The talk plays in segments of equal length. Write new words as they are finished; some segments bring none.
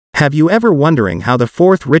Have you ever wondering how the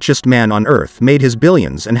fourth richest man on earth made his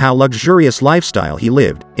billions and how luxurious lifestyle he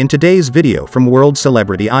lived? In today's video from World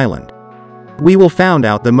Celebrity Island, we will find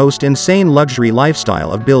out the most insane luxury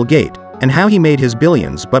lifestyle of Bill Gates and how he made his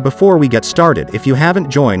billions. But before we get started, if you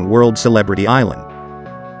haven't joined World Celebrity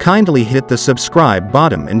Island, kindly hit the subscribe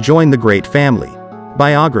button and join the great family.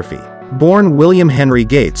 Biography. Born William Henry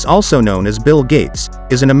Gates, also known as Bill Gates,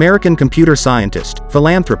 is an American computer scientist,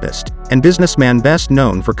 philanthropist, and businessman best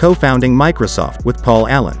known for co-founding Microsoft with Paul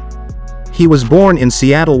Allen. He was born in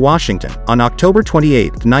Seattle, Washington, on October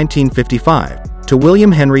 28, 1955, to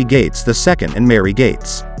William Henry Gates II and Mary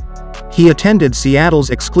Gates. He attended Seattle's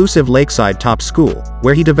exclusive Lakeside Top School,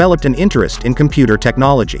 where he developed an interest in computer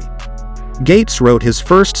technology. Gates wrote his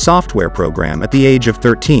first software program at the age of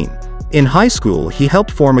 13. In high school, he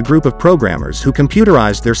helped form a group of programmers who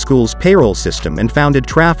computerized their school's payroll system and founded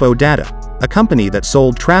Trafo Data, a company that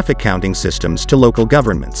sold traffic counting systems to local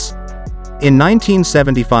governments. In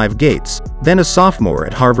 1975, Gates, then a sophomore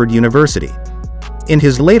at Harvard University. In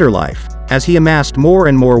his later life, as he amassed more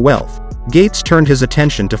and more wealth, Gates turned his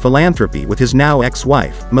attention to philanthropy with his now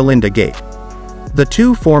ex-wife, Melinda Gates. The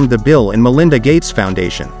two formed the Bill and Melinda Gates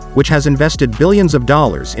Foundation, which has invested billions of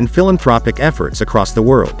dollars in philanthropic efforts across the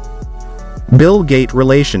world. Bill Gates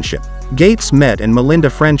relationship. Gates met and Melinda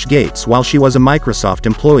French Gates while she was a Microsoft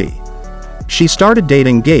employee. She started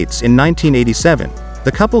dating Gates in 1987.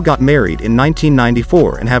 The couple got married in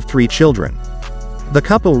 1994 and have 3 children. The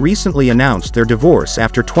couple recently announced their divorce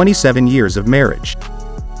after 27 years of marriage.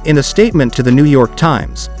 In a statement to the New York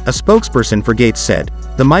Times, a spokesperson for Gates said,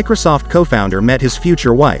 "The Microsoft co-founder met his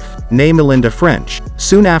future wife, née Melinda French,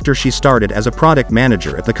 soon after she started as a product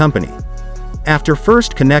manager at the company." After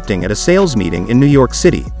first connecting at a sales meeting in New York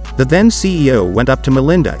City, the then CEO went up to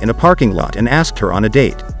Melinda in a parking lot and asked her on a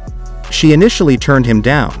date. She initially turned him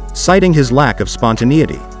down, citing his lack of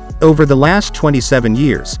spontaneity. Over the last 27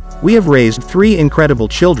 years, we have raised 3 incredible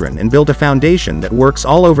children and built a foundation that works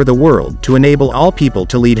all over the world to enable all people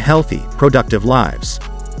to lead healthy, productive lives.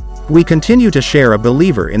 We continue to share a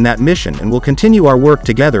believer in that mission and will continue our work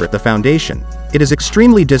together at the foundation. It is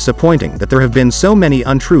extremely disappointing that there have been so many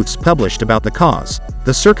untruths published about the cause,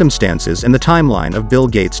 the circumstances and the timeline of Bill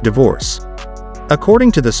Gates' divorce.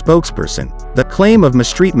 According to the spokesperson, the claim of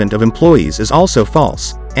mistreatment of employees is also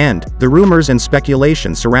false, and the rumors and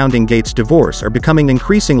speculation surrounding Gates' divorce are becoming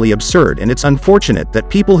increasingly absurd, and it's unfortunate that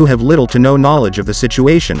people who have little to no knowledge of the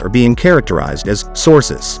situation are being characterized as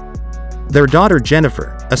sources. Their daughter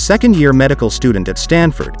Jennifer, a second-year medical student at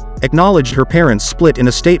Stanford, acknowledged her parents' split in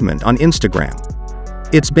a statement on Instagram.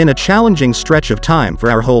 "It's been a challenging stretch of time for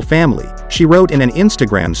our whole family," she wrote in an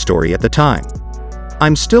Instagram story at the time.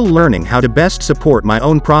 "I'm still learning how to best support my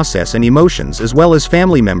own process and emotions as well as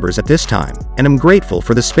family members at this time, and I'm grateful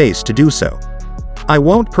for the space to do so. I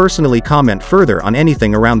won't personally comment further on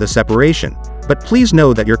anything around the separation, but please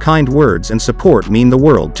know that your kind words and support mean the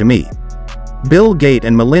world to me." Bill Gates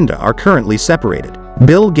and Melinda are currently separated.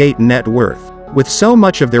 Bill Gates' net worth. With so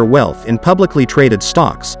much of their wealth in publicly traded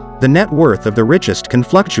stocks, the net worth of the richest can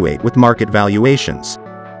fluctuate with market valuations.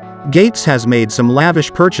 Gates has made some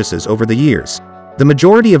lavish purchases over the years. The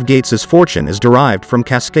majority of Gates's fortune is derived from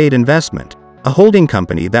Cascade Investment, a holding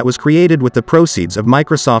company that was created with the proceeds of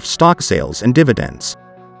Microsoft stock sales and dividends.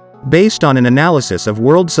 Based on an analysis of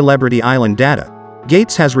World Celebrity Island data,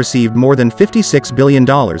 Gates has received more than $56 billion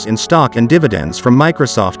in stock and dividends from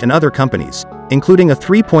Microsoft and other companies, including a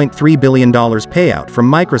 $3.3 billion payout from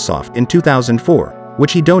Microsoft in 2004,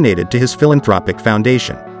 which he donated to his philanthropic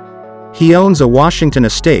foundation. He owns a Washington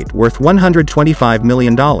estate worth $125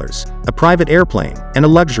 million, a private airplane, and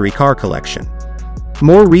a luxury car collection.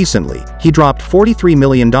 More recently, he dropped $43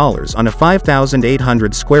 million on a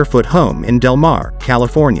 5,800 square foot home in Del Mar,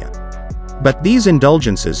 California. But these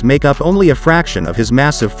indulgences make up only a fraction of his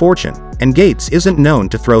massive fortune, and Gates isn't known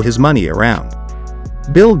to throw his money around.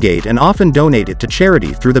 Bill Gates and often donate it to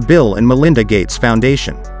charity through the Bill and Melinda Gates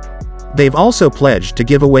Foundation. They've also pledged to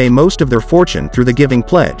give away most of their fortune through the Giving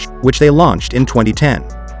Pledge, which they launched in 2010.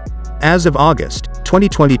 As of August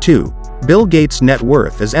 2022, Bill Gates' net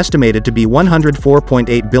worth is estimated to be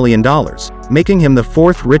 $104.8 billion, making him the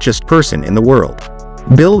 4th richest person in the world.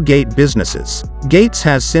 Bill Gates businesses. Gates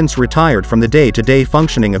has since retired from the day-to-day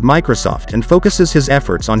functioning of Microsoft and focuses his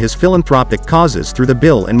efforts on his philanthropic causes through the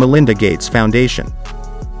Bill and Melinda Gates Foundation.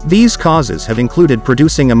 These causes have included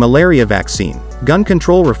producing a malaria vaccine, gun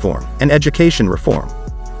control reform, and education reform.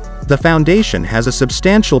 The foundation has a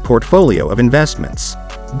substantial portfolio of investments.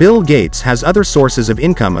 Bill Gates has other sources of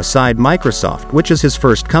income aside Microsoft, which is his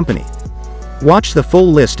first company. Watch the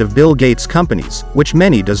full list of Bill Gates' companies, which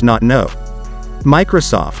many does not know.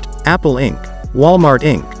 Microsoft, Apple Inc., Walmart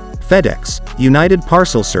Inc., FedEx, United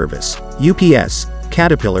Parcel Service, UPS,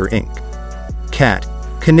 Caterpillar Inc. CAT,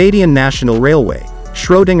 Canadian National Railway,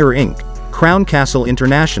 Schrödinger Inc., Crown Castle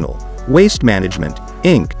International, Waste Management,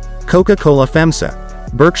 Inc., Coca-Cola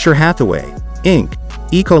FEMSA, Berkshire Hathaway, Inc.,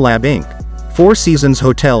 Ecolab Inc., Four Seasons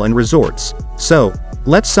Hotel and Resorts. So,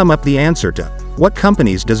 let's sum up the answer to, what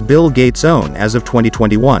companies does Bill Gates own as of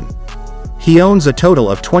 2021? He owns a total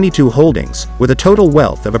of 22 holdings, with a total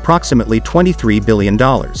wealth of approximately $23 billion.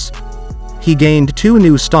 He gained 2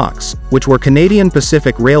 new stocks, which were Canadian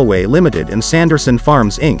Pacific Railway Limited and Sanderson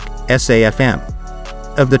Farms Inc., SAFM.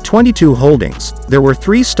 Of the 22 holdings, there were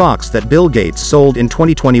 3 stocks that Bill Gates sold in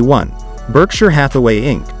 2021, Berkshire Hathaway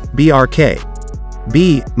Inc., BRK,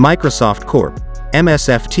 B. Microsoft Corp.,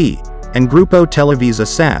 MSFT, and Grupo Televisa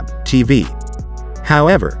SAB, TV.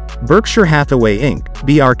 However, Berkshire Hathaway Inc.,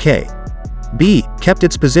 BRK, B. kept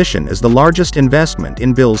its position as the largest investment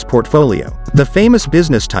in Bill's portfolio. The famous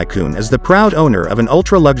business tycoon is the proud owner of an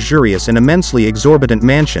ultra-luxurious and immensely exorbitant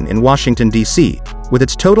mansion in Washington, D.C., with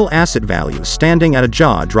its total asset value standing at a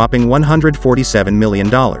jaw-dropping $147 million.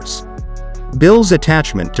 Bill's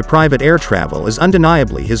attachment to private air travel is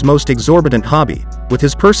undeniably his most exorbitant hobby, with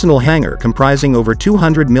his personal hangar comprising over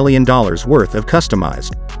 $200 million worth of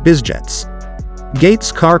customized bizjets.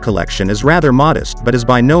 Gates' car collection is rather modest but is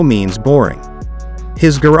by no means boring.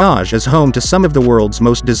 His garage is home to some of the world's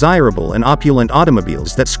most desirable and opulent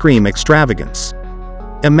automobiles that scream extravagance.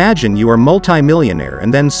 Imagine you are multi-millionaire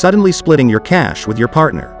and then suddenly splitting your cash with your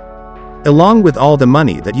partner. Along with all the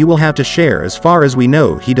money that you will have to share. As far as we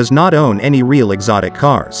know, he does not own any real exotic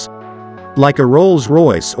cars, like a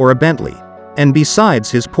Rolls-Royce or a Bentley. And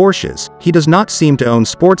besides his Porsches, he does not seem to own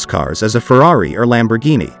sports cars as a Ferrari or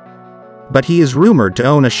Lamborghini. But he is rumored to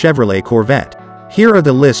own a Chevrolet Corvette. Here are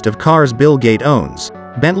the list of cars Bill Gates owns: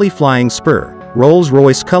 Bentley Flying Spur,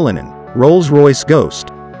 Rolls-Royce Cullinan, Rolls-Royce Ghost,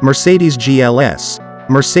 Mercedes GLS,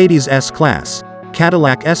 Mercedes S-Class,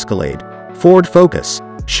 Cadillac Escalade, Ford Focus,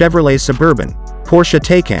 Chevrolet Suburban, Porsche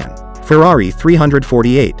Taycan, Ferrari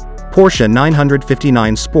 348, Porsche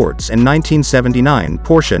 959 Sports and 1979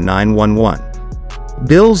 Porsche 911.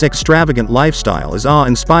 Bill's extravagant lifestyle is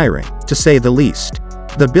awe-inspiring, to say the least.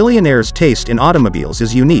 The billionaire's taste in automobiles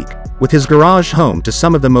is unique, with his garage home to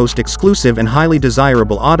some of the most exclusive and highly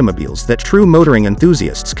desirable automobiles that true motoring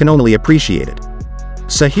enthusiasts can only appreciate it.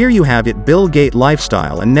 So here you have it, Bill Gates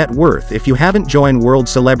lifestyle and net worth. If you haven't joined World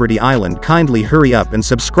Celebrity Island, kindly hurry up and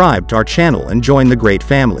subscribe to our channel and join the great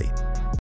family.